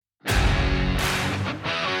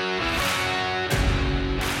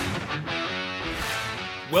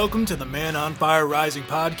Welcome to the Man on Fire Rising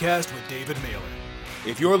podcast with David Mailer.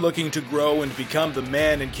 If you're looking to grow and become the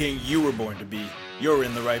man and king you were born to be, you're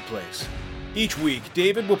in the right place. Each week,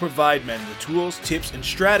 David will provide men the tools, tips, and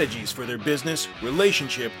strategies for their business,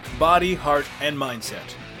 relationship, body, heart, and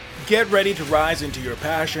mindset. Get ready to rise into your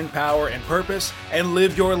passion, power, and purpose and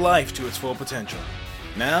live your life to its full potential.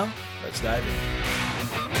 Now, let's dive in.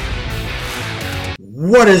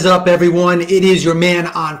 What is up, everyone? It is your Man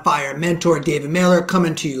on Fire mentor, David Mailer,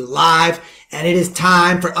 coming to you live, and it is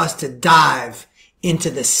time for us to dive into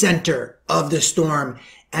the center of the storm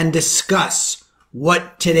and discuss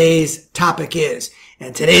what today's topic is.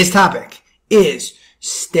 And today's topic is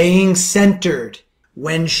staying centered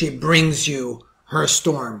when she brings you her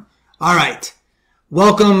storm. All right.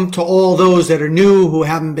 Welcome to all those that are new who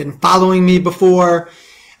haven't been following me before.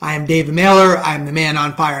 I am David Mailer. I'm the Man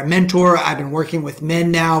on Fire mentor. I've been working with men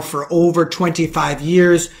now for over 25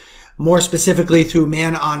 years, more specifically through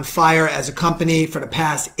Man on Fire as a company for the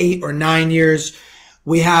past 8 or 9 years.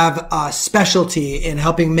 We have a specialty in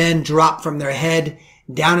helping men drop from their head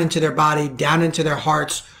down into their body, down into their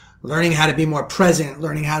hearts, learning how to be more present,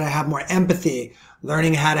 learning how to have more empathy,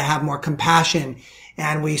 learning how to have more compassion.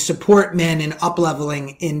 And we support men in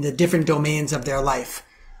up-leveling in the different domains of their life.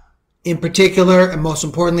 In particular, and most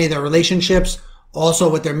importantly, their relationships, also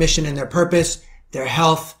with their mission and their purpose, their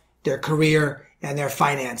health, their career, and their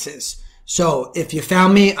finances. So if you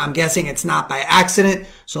found me, I'm guessing it's not by accident.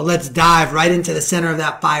 So let's dive right into the center of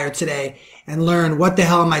that fire today and learn what the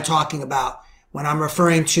hell am I talking about when I'm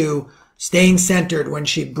referring to staying centered when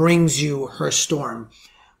she brings you her storm.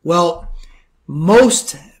 Well,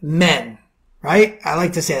 most men, right? I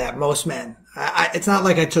like to say that, most men. It's not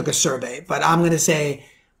like I took a survey, but I'm going to say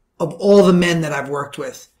of all the men that I've worked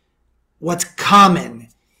with, what's common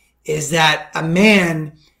is that a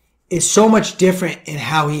man is so much different in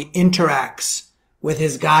how he interacts with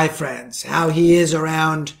his guy friends, how he is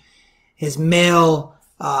around his male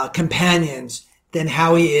companions than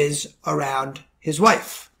how he is around his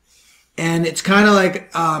wife. And it's kind of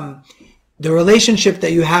like the relationship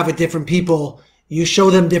that you have with different people, you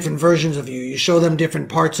show them different versions of you. You show them different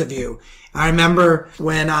parts of you. I remember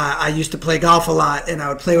when I used to play golf a lot and I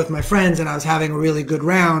would play with my friends and I was having a really good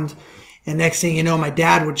round. And next thing you know, my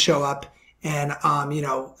dad would show up and,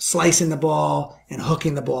 slicing the ball and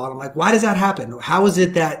hooking the ball. And I'm like, why does that happen? How is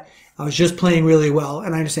it that I was just playing really well?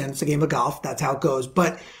 And I understand it's a game of golf. That's how it goes.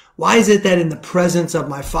 But why is it that in the presence of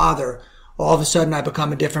my father, all of a sudden I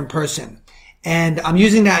become a different person? And I'm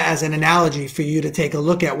using that as an analogy for you to take a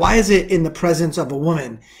look at. Why is it in the presence of a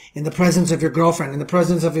woman, in the presence of your girlfriend, in the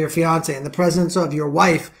presence of your fiance, in the presence of your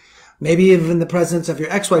wife, maybe even in the presence of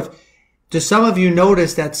your ex-wife, do some of you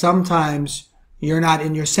notice that sometimes you're not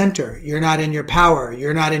in your center, you're not in your power,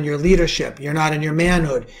 you're not in your leadership, you're not in your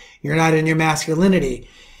manhood, you're not in your masculinity,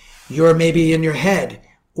 you're maybe in your head?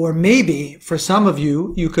 Or maybe for some of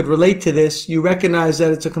you, you could relate to this, you recognize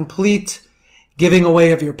that it's a complete giving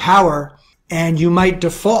away of your power. And you might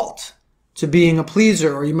default to being a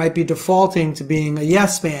pleaser, or you might be defaulting to being a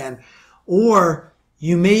yes man, or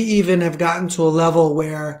you may even have gotten to a level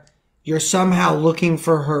where you're somehow looking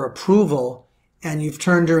for her approval and you've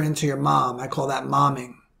turned her into your mom. I call that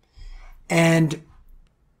momming. And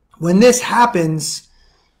when this happens,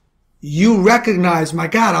 you recognize, my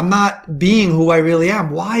God, I'm not being who I really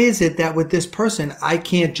am. Why is it that with this person, I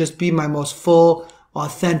can't just be my most full,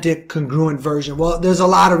 authentic, congruent version? Well, there's a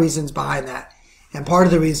lot of reasons behind that. And part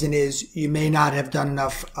of the reason is you may not have done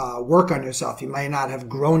enough work on yourself. You may not have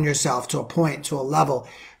grown yourself to a point, to a level,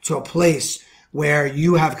 to a place where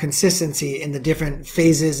you have consistency in the different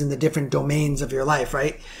phases and the different domains of your life,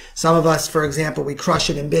 right? Some of us, for example, we crush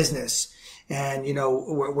it in business and,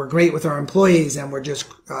 we're great with our employees and we're just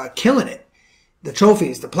killing it. The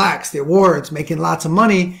trophies, the plaques, the awards, making lots of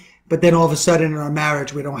money. But then all of a sudden in our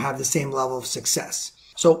marriage, we don't have the same level of success.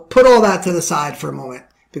 So put all that to the side for a moment,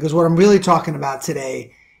 because what I'm really talking about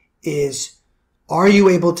today is, are you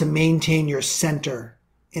able to maintain your center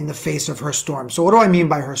in the face of her storm? So what do I mean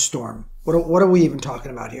by her storm? What are we even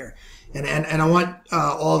talking about here? And I want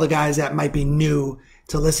all the guys that might be new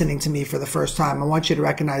to listening to me for the first time, I want you to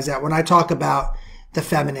recognize that when I talk about the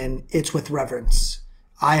feminine, it's with reverence.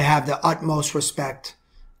 I have the utmost respect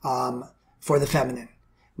for the feminine.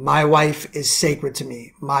 My wife is sacred to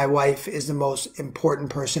me. My wife is the most important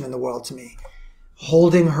person in the world to me.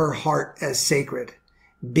 Holding her heart as sacred,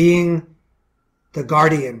 being the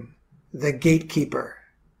guardian, the gatekeeper,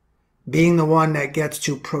 being the one that gets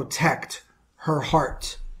to protect her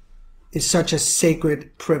heart is such a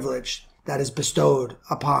sacred privilege that is bestowed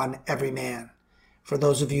upon every man. For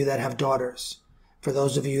those of you that have daughters, for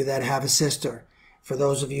those of you that have a sister, for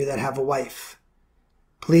those of you that have a wife,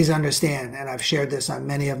 please understand, and I've shared this on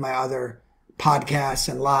many of my other podcasts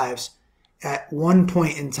and lives, at one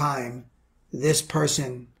point in time, this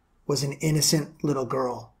person was an innocent little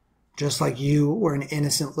girl, just like you were an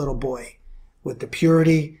innocent little boy, with the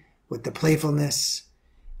purity, with the playfulness,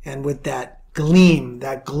 and with that gleam,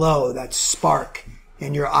 that glow, that spark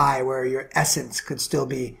in your eye where your essence could still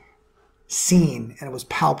be seen and it was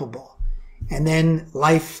palpable. And then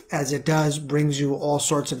life, as it does, brings you all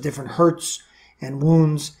sorts of different hurts and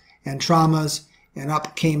wounds and traumas, and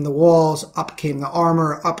up came the walls, up came the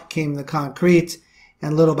armor, up came the concrete,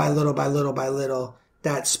 and little by little by little by little,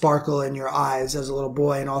 that sparkle in your eyes as a little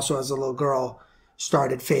boy and also as a little girl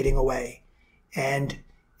started fading away. And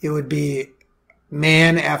it would be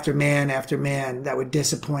man after man after man that would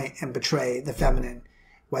disappoint and betray the feminine,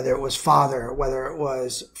 whether it was father, whether it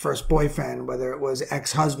was first boyfriend, whether it was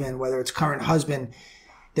ex-husband, whether it's current husband.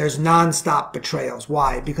 There's nonstop betrayals.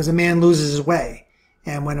 Why? Because a man loses his way.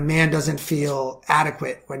 And when a man doesn't feel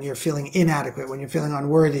adequate, when you're feeling inadequate, when you're feeling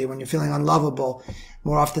unworthy, when you're feeling unlovable,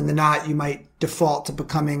 more often than not, you might default to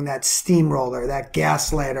becoming that steamroller, that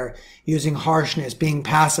gaslighter, using harshness, being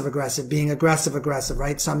passive-aggressive, being aggressive-aggressive,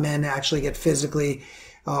 right? Some men actually get physically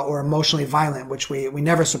or emotionally violent, which we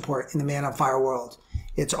never support in the Man on Fire world.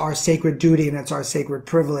 It's our sacred duty and it's our sacred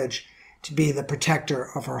privilege to be the protector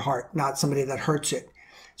of her heart, not somebody that hurts it.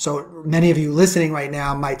 So many of you listening right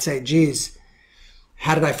now might say, geez,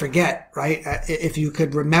 how did I forget, right? If you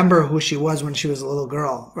could remember who she was when she was a little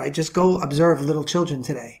girl, right? Just go observe little children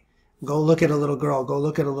today. Go look at a little girl. Go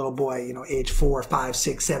look at a little boy, age 4, 5,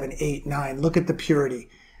 6, 7, 8, 9. Look at the purity.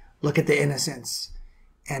 Look at the innocence.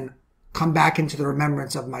 And come back into the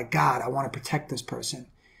remembrance of, my God, I want to protect this person.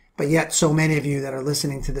 But yet so many of you that are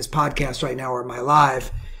listening to this podcast right now or my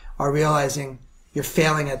live are realizing you're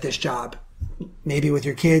failing at this job. Maybe with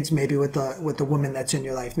your kids, maybe with the woman that's in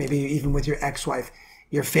your life, maybe even with your ex-wife.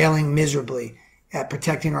 You're failing miserably at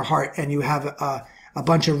protecting her heart, and you have a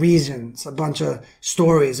bunch of reasons, a bunch of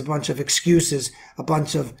stories, a bunch of excuses, a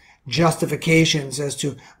bunch of justifications as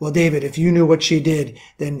to, well, David, if you knew what she did,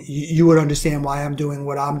 then you would understand why I'm doing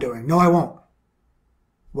what I'm doing. No, I won't.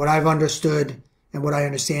 What I've understood and what I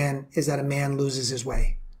understand is that a man loses his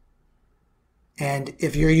way. And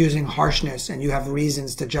if you're using harshness and you have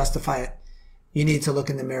reasons to justify it, you need to look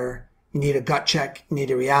in the mirror. You need a gut check. You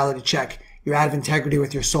need a reality check. You're out of integrity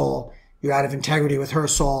with your soul. You're out of integrity with her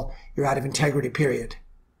soul. You're out of integrity, period.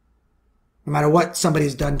 No matter what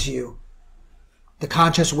somebody's done to you, the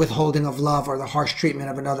conscious withholding of love or the harsh treatment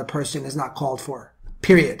of another person is not called for,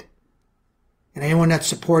 period. And anyone that's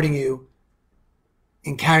supporting you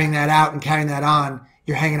in carrying that out and carrying that on,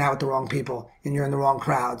 you're hanging out with the wrong people and you're in the wrong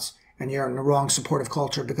crowds and you're in the wrong supportive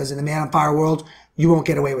culture, because in the Man on Fire world, you won't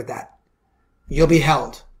get away with that. You'll be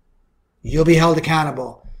held. You'll be held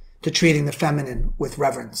accountable to treating the feminine with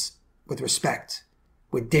reverence, with respect,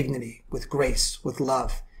 with dignity, with grace, with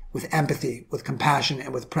love, with empathy, with compassion,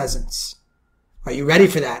 and with presence. Are you ready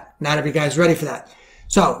for that? Not every guy's ready for that.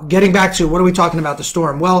 So getting back to, what are we talking about, the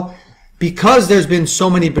storm? Well, because there's been so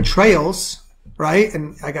many betrayals, right?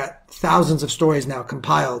 And I got thousands of stories now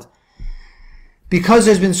compiled. Because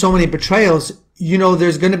there's been so many betrayals,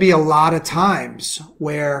 there's going to be a lot of times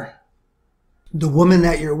where the woman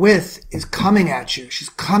that you're with is coming at you. She's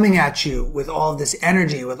coming at you with all of this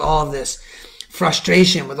energy, with all of this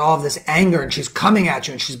frustration, with all of this anger, and she's coming at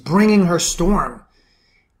you and she's bringing her storm.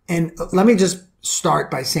 And let me just start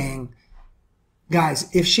by saying,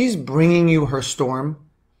 guys, if she's bringing you her storm,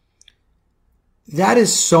 that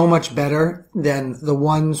is so much better than the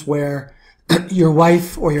ones where your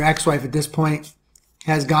wife or your ex-wife at this point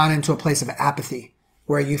has gone into a place of apathy,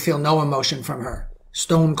 where you feel no emotion from her,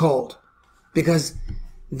 stone cold. Because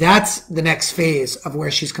that's the next phase of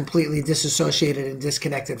where she's completely disassociated and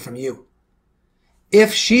disconnected from you.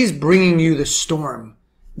 If she's bringing you the storm,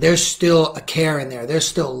 there's still a care in there. There's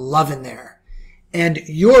still love in there. And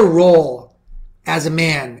your role as a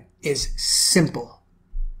man is simple.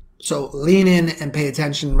 So lean in and pay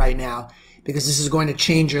attention right now, because this is going to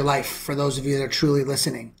change your life for those of you that are truly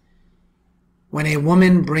listening. When a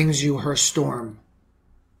woman brings you her storm,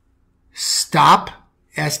 stop,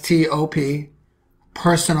 S-T-O-P,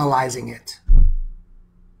 personalizing it.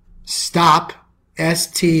 Stop,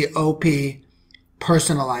 S-T-O-P,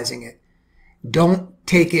 personalizing it. Don't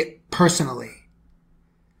take it personally.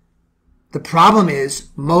 The problem is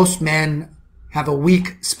most men have a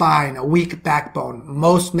weak spine, a weak backbone.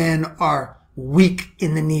 Most men are weak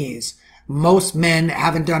in the knees. Most men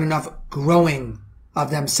haven't done enough growing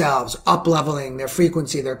of themselves, up-leveling their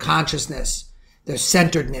frequency, their consciousness, their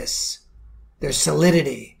centeredness, their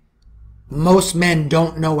solidity. Most men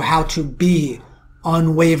don't know how to be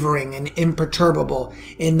unwavering and imperturbable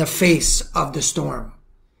in the face of the storm.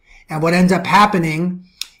 And what ends up happening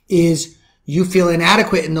is you feel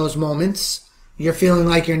inadequate in those moments. You're feeling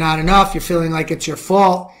like you're not enough. You're feeling like it's your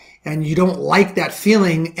fault. And you don't like that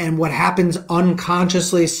feeling. And what happens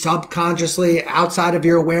unconsciously, subconsciously, outside of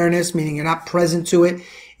your awareness, meaning you're not present to it,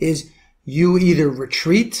 is you either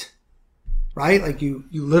retreat, right? Like you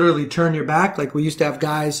literally turn your back. Like we used to have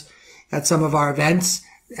guys at some of our events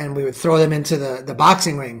and we would throw them into the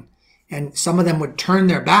boxing ring. And some of them would turn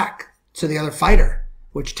their back to the other fighter,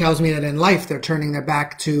 which tells me that in life they're turning their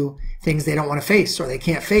back to things they don't want to face or they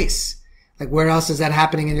can't face. Like where else is that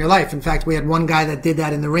happening in your life? In fact, we had one guy that did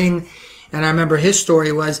that in the ring. And I remember his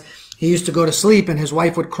story was he used to go to sleep and his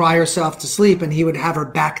wife would cry herself to sleep and he would have her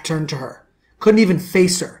back turned to her. Couldn't even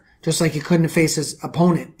face her, just like he couldn't face his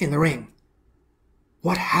opponent in the ring.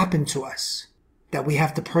 What happened to us that we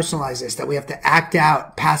have to personalize this, that we have to act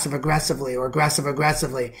out passive aggressively or aggressive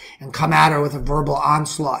aggressively and come at her with a verbal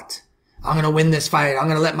onslaught? I'm going to win this fight. I'm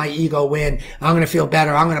going to let my ego win. I'm going to feel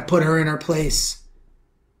better. I'm going to put her in her place.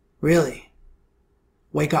 Really?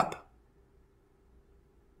 Wake up.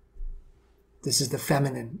 This is the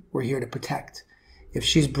feminine we're here to protect. If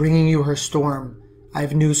she's bringing you her storm, I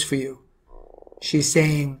have news for you. She's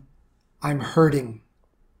saying, I'm hurting.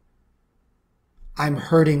 I'm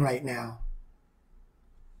hurting right now.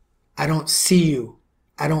 I don't see you.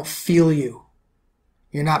 I don't feel you.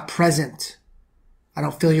 You're not present. I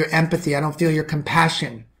don't feel your empathy. I don't feel your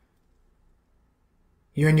compassion.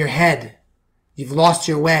 You're in your head. You've lost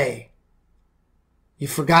your way.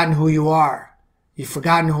 You've forgotten who you are. You've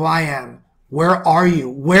forgotten who I am. Where are you?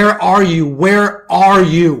 Where are you? Where are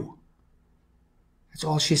you? That's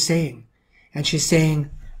all she's saying. And she's saying,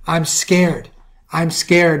 I'm scared. I'm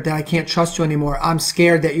scared that I can't trust you anymore. I'm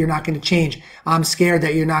scared that you're not going to change. I'm scared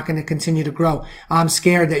that you're not going to continue to grow. I'm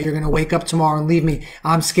scared that you're going to wake up tomorrow and leave me.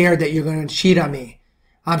 I'm scared that you're going to cheat on me.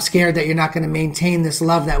 I'm scared that you're not going to maintain this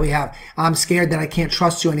love that we have. I'm scared that I can't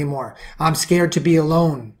trust you anymore. I'm scared to be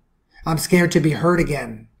alone. I'm scared to be hurt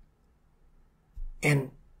again.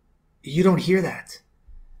 And you don't hear that.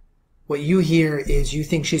 What you hear is you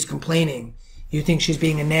think she's complaining. You think she's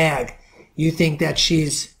being a nag. You think that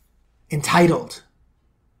she's entitled.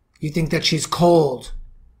 You think that she's cold.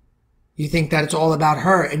 You think that it's all about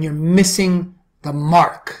her, and you're missing the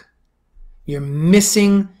mark. You're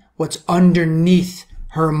missing what's underneath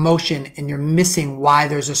her emotion, and you're missing why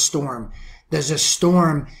there's a storm. There's a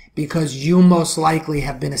storm because you most likely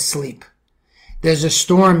have been asleep. There's a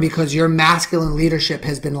storm because your masculine leadership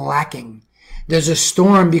has been lacking. There's a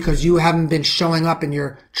storm because you haven't been showing up in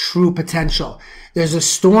your true potential. There's a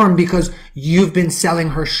storm because you've been selling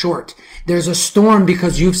her short. There's a storm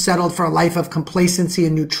because you've settled for a life of complacency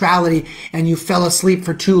and neutrality and you fell asleep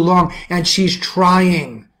for too long, and she's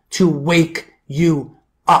trying to wake you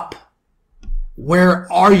up.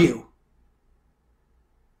 Where are you?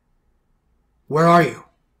 Where are you?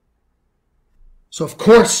 So of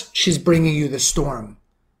course she's bringing you the storm.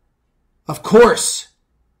 Of course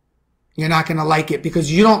you're not going to like it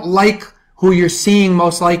because you don't like who you're seeing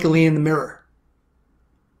most likely in the mirror.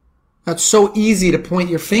 That's so easy to point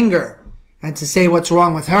your finger and to say what's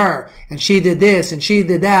wrong with her. And she did this and she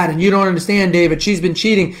did that. And you don't understand, David. She's been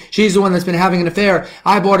cheating. She's the one that's been having an affair.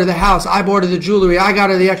 I bought her the house. I bought her the jewelry. I got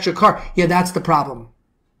her the extra car. Yeah, that's the problem.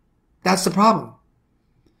 That's the problem.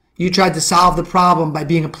 You tried to solve the problem by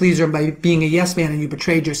being a pleaser and by being a yes man, and you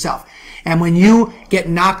betrayed yourself. And when you get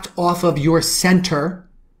knocked off of your center,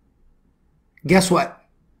 guess what?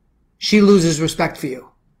 She loses respect for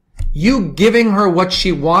you. You giving her what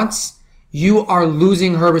she wants, you are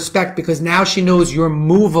losing her respect because now she knows you're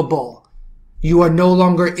movable. You are no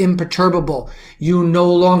longer imperturbable. You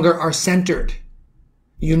no longer are centered.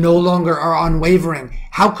 You no longer are unwavering.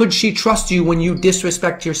 How could she trust you when you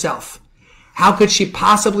disrespect yourself? How could she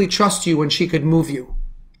possibly trust you when she could move you?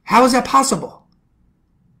 How is that possible?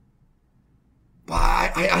 Well,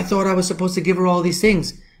 I thought I was supposed to give her all these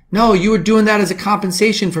things. No, you were doing that as a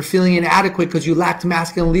compensation for feeling inadequate because you lacked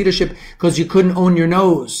masculine leadership because you couldn't own your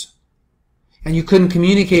nose. And you couldn't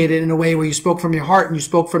communicate it in a way where you spoke from your heart and you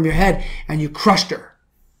spoke from your head and you crushed her.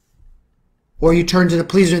 Or you turned to the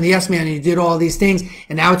pleaser and the yes man and you did all these things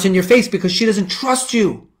and now it's in your face because she doesn't trust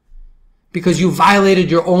you. Because you violated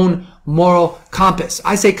your own moral compass.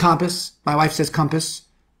 I say compass. My wife says compass.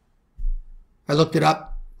 I looked it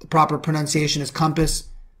up. The proper pronunciation is compass.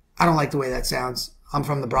 I don't like the way that sounds. I'm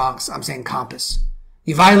from the Bronx. I'm saying compass.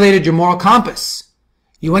 You violated your moral compass.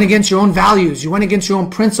 You went against your own values. You went against your own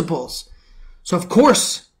principles. So of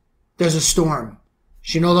course there's a storm.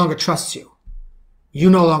 She no longer trusts you. You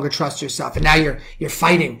no longer trust yourself. And now you're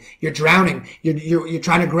fighting, you're drowning, you're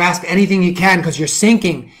trying to grasp anything you can because you're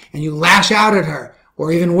sinking, and you lash out at her.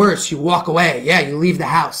 Or even worse, you walk away. Yeah, you leave the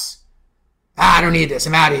house. I don't need this.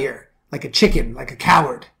 I'm out of here. Like a chicken, like a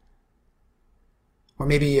coward. Or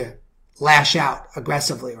maybe you lash out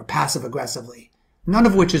aggressively or passive aggressively. None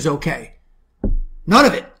of which is okay. None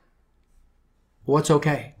of it. What's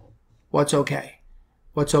okay? What's okay?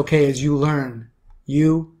 What's okay is you learn.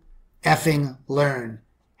 You effing learn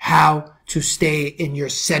how to stay in your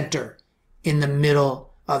center in the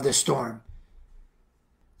middle of the storm.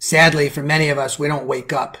 Sadly, for many of us, we don't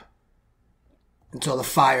wake up until the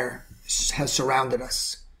fire has surrounded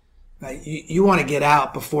us. Right? You want to get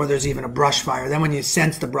out before there's even a brush fire. Then when you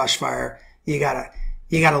sense the brush fire, you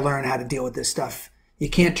gotta learn how to deal with this stuff. You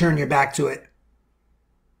can't turn your back to it.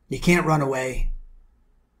 You can't run away.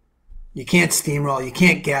 You can't steamroll. You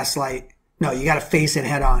can't gaslight. No, you gotta face it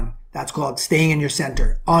head on. That's called staying in your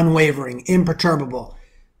center. Unwavering, imperturbable.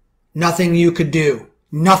 Nothing you could do.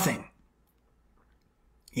 Nothing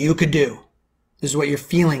you could do. This is what you're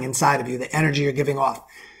feeling inside of you, the energy you're giving off.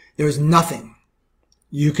 There is nothing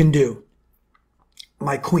you can do,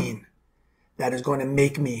 my queen, that is going to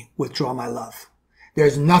make me withdraw my love.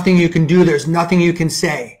 There's nothing you can do. There's nothing you can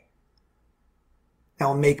say that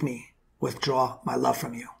will make me withdraw my love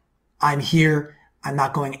from you. I'm here. I'm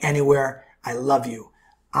not going anywhere. I love you.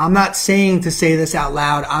 I'm not saying to say this out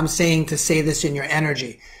loud. I'm saying to say this in your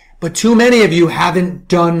energy. But too many of you haven't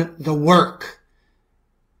done the work.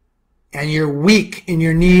 And you're weak in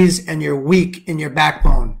your knees and you're weak in your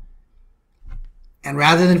backbone. And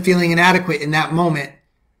rather than feeling inadequate in that moment,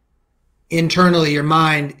 internally your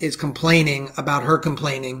mind is complaining about her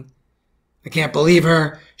complaining. I can't believe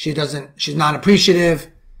her. She's not appreciative.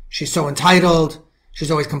 She's so entitled.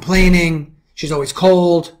 She's always complaining. She's always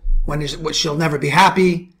cold. She'll never be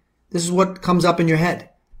happy. This is what comes up in your head.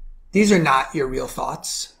 These are not your real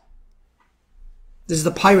thoughts. This is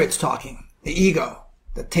the pirates talking, the ego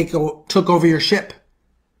that took over your ship,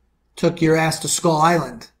 took your ass to Skull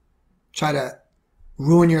Island, try to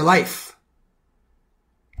ruin your life.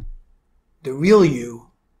 The real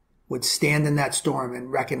you would stand in that storm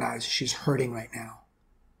and recognize she's hurting right now.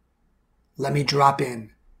 Let me drop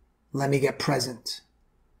in. Let me get present.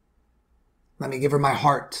 Let me give her my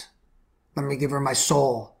heart. Let me give her my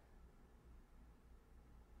soul.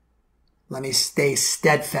 Let me stay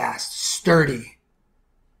steadfast, sturdy,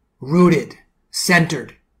 rooted,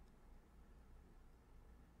 centered,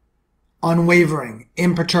 unwavering,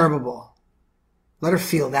 imperturbable. Let her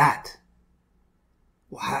feel that.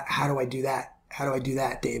 Well, how do I do that? How do I do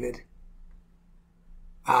that, David?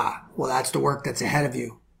 Well, that's the work that's ahead of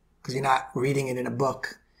you, because you're not reading it in a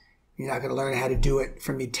book. You're not going to learn how to do it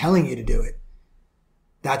from me telling you to do it.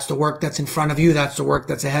 That's the work that's in front of you. That's the work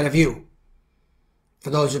that's ahead of you.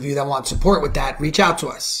 For those of you that want support with that, reach out to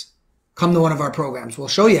us. Come to one of our programs. We'll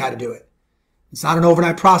show you how to do it. It's not an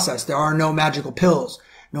overnight process. There are no magical pills,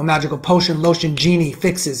 no magical potion, lotion, genie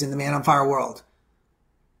fixes in the Man on Fire world.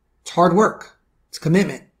 It's hard work. It's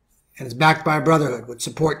commitment. And it's backed by a brotherhood with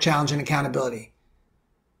support, challenge, and accountability.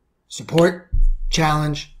 Support,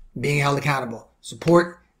 challenge, being held accountable.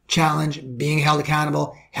 Support, challenge, being held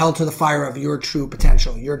accountable, held to the fire of your true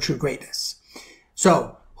potential, your true greatness.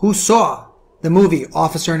 So, who saw the movie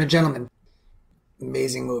Officer and a Gentleman?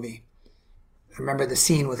 Amazing movie. I remember the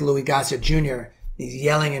scene with Louis Gossett Jr. He's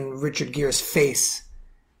yelling in Richard Gere's face,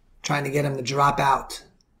 trying to get him to drop out.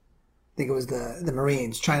 I think it was the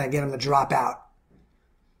Marines, trying to get him to drop out.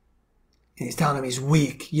 And he's telling him he's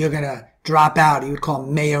weak. You're going to drop out. He would call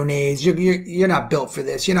him mayonnaise. You're not built for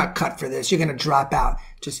this. You're not cut for this. You're going to drop out.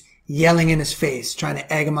 Just yelling in his face, trying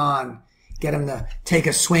to egg him on, get him to take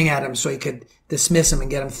a swing at him so he could dismiss him and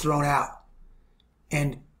get him thrown out.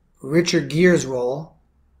 And Richard Gere's role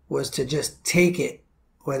was to just take it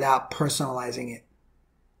without personalizing it.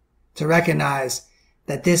 To recognize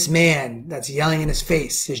that this man that's yelling in his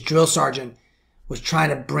face, his drill sergeant, was trying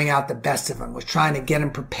to bring out the best of him, was trying to get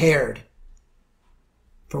him prepared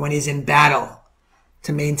for when he's in battle,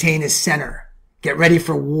 to maintain his center. Get ready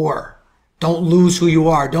for war. Don't lose who you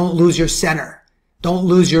are. Don't lose your center. Don't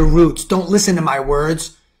lose your roots. Don't listen to my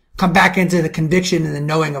words. Come back into the conviction and the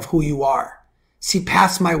knowing of who you are. See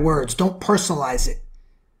past my words. Don't personalize it.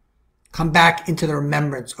 Come back into the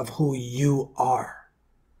remembrance of who you are.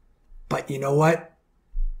 But you know what?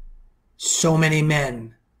 So many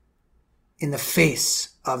men, in the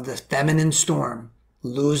face of the feminine storm,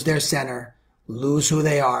 lose their center, lose who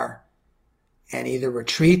they are, and either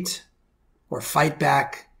retreat or fight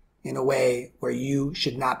back in a way where you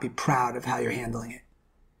should not be proud of how you're handling it.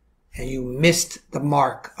 And you missed the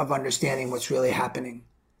mark of understanding what's really happening.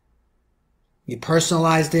 You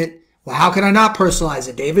personalized it. Well, how can I not personalize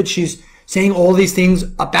it, David? She's saying all these things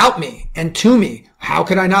about me and to me. How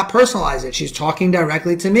could I not personalize it? She's talking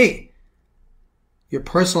directly to me. You're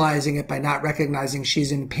personalizing it by not recognizing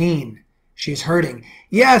she's in pain. She's hurting.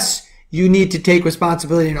 Yes, you need to take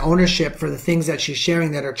responsibility and ownership for the things that she's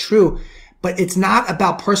sharing that are true, but it's not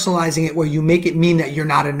about personalizing it where you make it mean that you're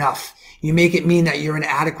not enough. You make it mean that you're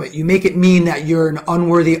inadequate. You make it mean that you're an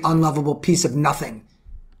unworthy, unlovable piece of nothing.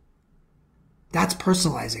 That's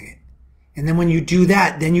personalizing it. And then when you do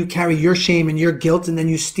that, then you carry your shame and your guilt, and then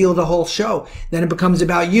you steal the whole show. Then it becomes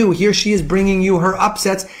about you. Here she is bringing you her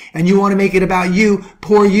upsets, and you want to make it about you.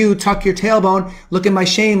 Poor you, tuck your tailbone. Look at my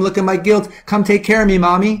shame. Look at my guilt. Come take care of me,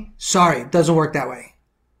 mommy. Sorry, it doesn't work that way.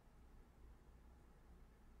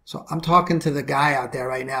 So I'm talking to the guy out there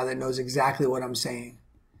right now that knows exactly what I'm saying,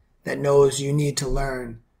 that knows you need to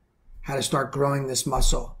learn how to start growing this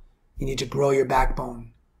muscle. You need to grow your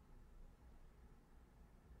backbone.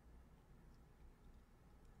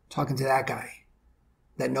 Talking to that guy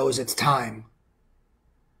that knows it's time.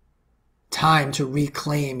 Time to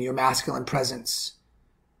reclaim your masculine presence,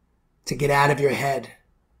 to get out of your head,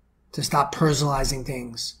 to stop personalizing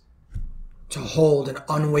things, to hold an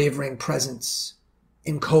unwavering presence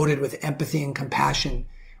encoded with empathy and compassion,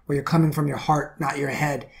 where you're coming from your heart, not your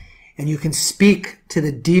head. And you can speak to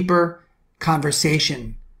the deeper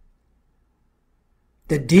conversation,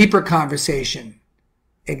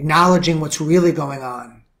 acknowledging what's really going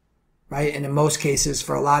on. Right? And in most cases,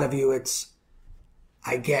 for a lot of you, it's,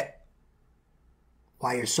 I get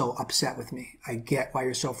why you're so upset with me. I get why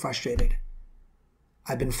you're so frustrated.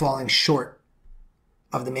 I've been falling short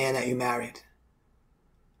of the man that you married.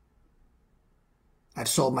 I've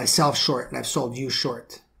sold myself short and I've sold you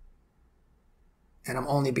short. And I'm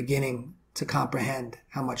only beginning to comprehend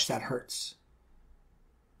how much that hurts.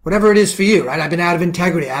 Whatever it is for you, right? I've been out of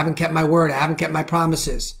integrity. I haven't kept my word. I haven't kept my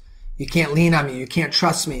promises. You can't lean on me. You can't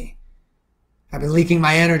trust me. I've been leaking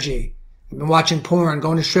my energy. I've been watching porn,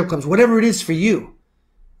 going to strip clubs, whatever it is for you.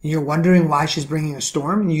 And you're wondering why she's bringing a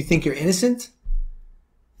storm and you think you're innocent?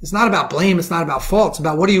 It's not about blame. It's not about fault. It's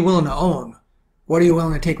about what are you willing to own? What are you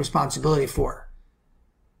willing to take responsibility for?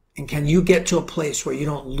 And can you get to a place where you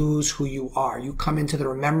don't lose who you are? You come into the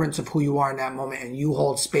remembrance of who you are in that moment, and you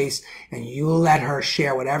hold space and you let her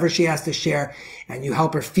share whatever she has to share, and you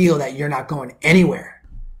help her feel that you're not going anywhere.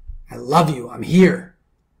 I love you. I'm here.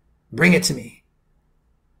 Bring it to me.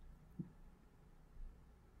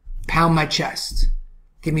 Pound my chest.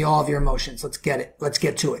 Give me all of your emotions. Let's get it. Let's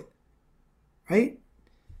get to it. Right?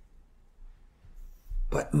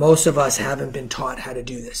 But most of us haven't been taught how to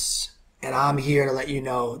do this. And I'm here to let you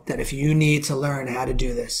know that if you need to learn how to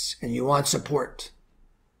do this and you want support,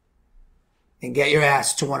 then get your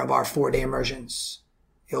ass to one of our 4-day immersions.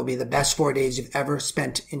 It'll be the best 4 days you've ever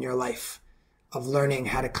spent in your life of learning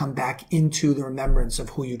how to come back into the remembrance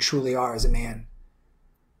of who you truly are as a man.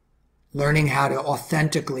 Learning how to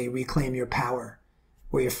authentically reclaim your power,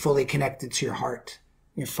 where you're fully connected to your heart.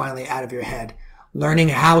 You're finally out of your head. Learning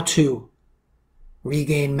how to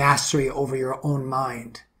regain mastery over your own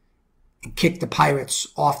mind and kick the pirates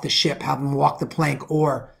off the ship, have them walk the plank,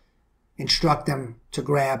 or instruct them to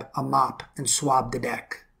grab a mop and swab the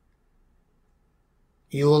deck.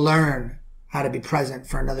 You will learn how to be present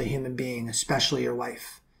for another human being, especially your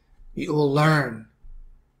wife. You will learn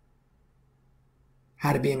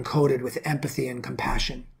how to be encoded with empathy and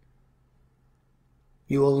compassion.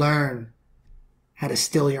 You will learn how to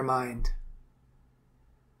still your mind.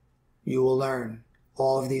 You will learn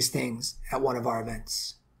all of these things at one of our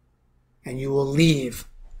events. And you will leave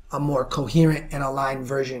a more coherent and aligned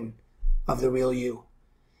version of the real you.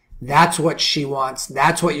 That's what she wants.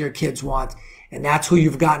 That's what your kids want. And that's who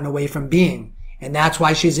you've gotten away from being. And that's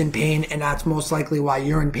why she's in pain, and that's most likely why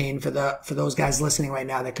you're in pain for those guys listening right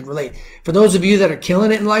now that could relate. For those of you that are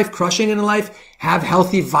killing it in life, crushing it in life, have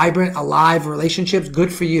healthy, vibrant, alive relationships,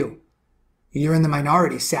 good for you. You're in the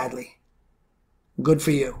minority, sadly. Good for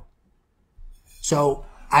you. So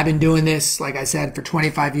I've been doing this, like I said, for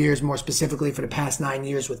 25 years, more specifically for the past 9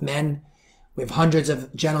 years with men. We have hundreds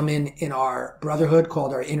of gentlemen in our brotherhood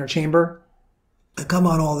called our Inner Chamber. I come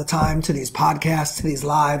on all the time to these podcasts, to these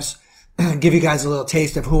lives, give you guys a little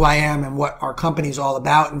taste of who I am and what our company's all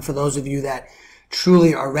about. And for those of you that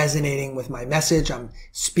truly are resonating with my message, I'm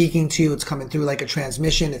speaking to you. It's coming through like a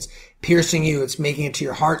transmission. It's piercing you. It's making it to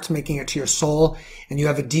your heart. It's making it to your soul. And you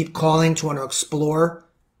have a deep calling to want to explore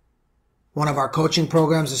one of our coaching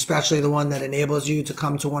programs, especially the one that enables you to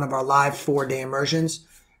come to one of our live 4-day immersions.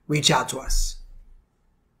 Reach out to us.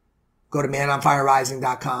 Go to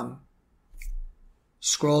manonfirerising.com.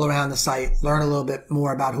 Scroll around the site, learn a little bit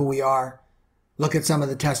more about who we are, look at some of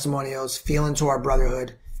the testimonials, feel into our brotherhood.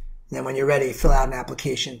 And then when you're ready, fill out an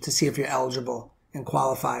application to see if you're eligible and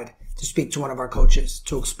qualified to speak to one of our coaches,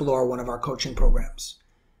 to explore one of our coaching programs.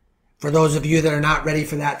 For those of you that are not ready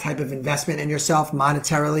for that type of investment in yourself,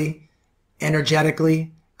 monetarily,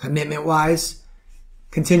 energetically, commitment-wise,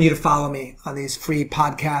 continue to follow me on these free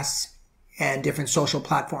podcasts and different social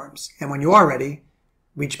platforms. And when you are ready,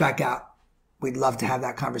 reach back out. We'd love to have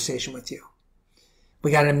that conversation with you. We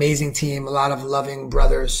got an amazing team, a lot of loving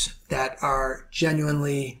brothers that are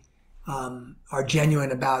genuine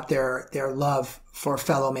about their love for a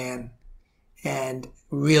fellow man and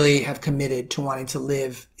really have committed to wanting to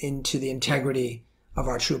live into the integrity of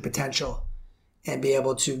our true potential and be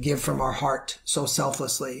able to give from our heart so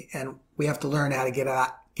selflessly. And we have to learn how to get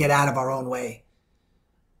out of our own way.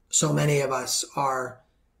 So many of us are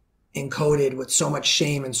encoded with so much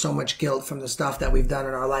shame and so much guilt from the stuff that we've done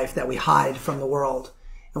in our life that we hide from the world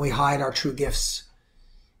and we hide our true gifts.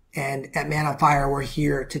 And at Man on Fire, we're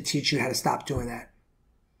here to teach you how to stop doing that.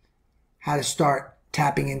 How to start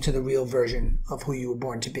tapping into the real version of who you were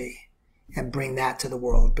born to be and bring that to the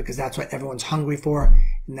world, because that's what everyone's hungry for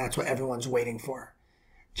and that's what everyone's waiting for.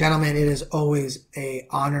 Gentlemen, it is always an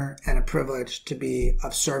honor and a privilege to be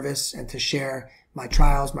of service and to share my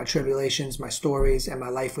trials, my tribulations, my stories, and my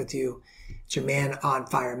life with you. It's your Man on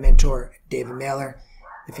Fire mentor, David Mailer.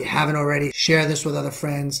 If you haven't already, share this with other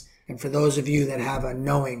friends. And for those of you that have a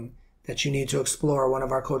knowing that you need to explore one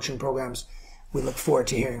of our coaching programs, we look forward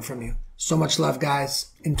to hearing from you. So much love,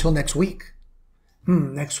 guys. Until next week.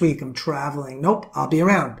 Next week I'm traveling. Nope, I'll be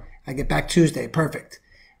around. I get back Tuesday. Perfect.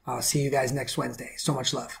 I'll see you guys next Wednesday. So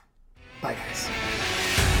much love. Bye, guys.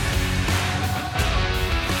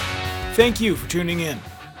 Thank you for tuning in.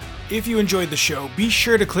 If you enjoyed the show, be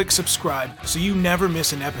sure to click subscribe so you never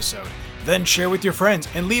miss an episode. Then share with your friends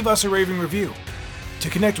and leave us a raving review. To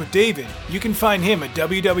connect with David, you can find him at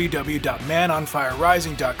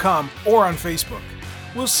www.manonfirerising.com or on Facebook.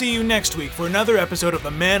 We'll see you next week for another episode of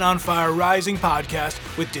the Man on Fire Rising podcast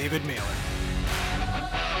with David Mailer.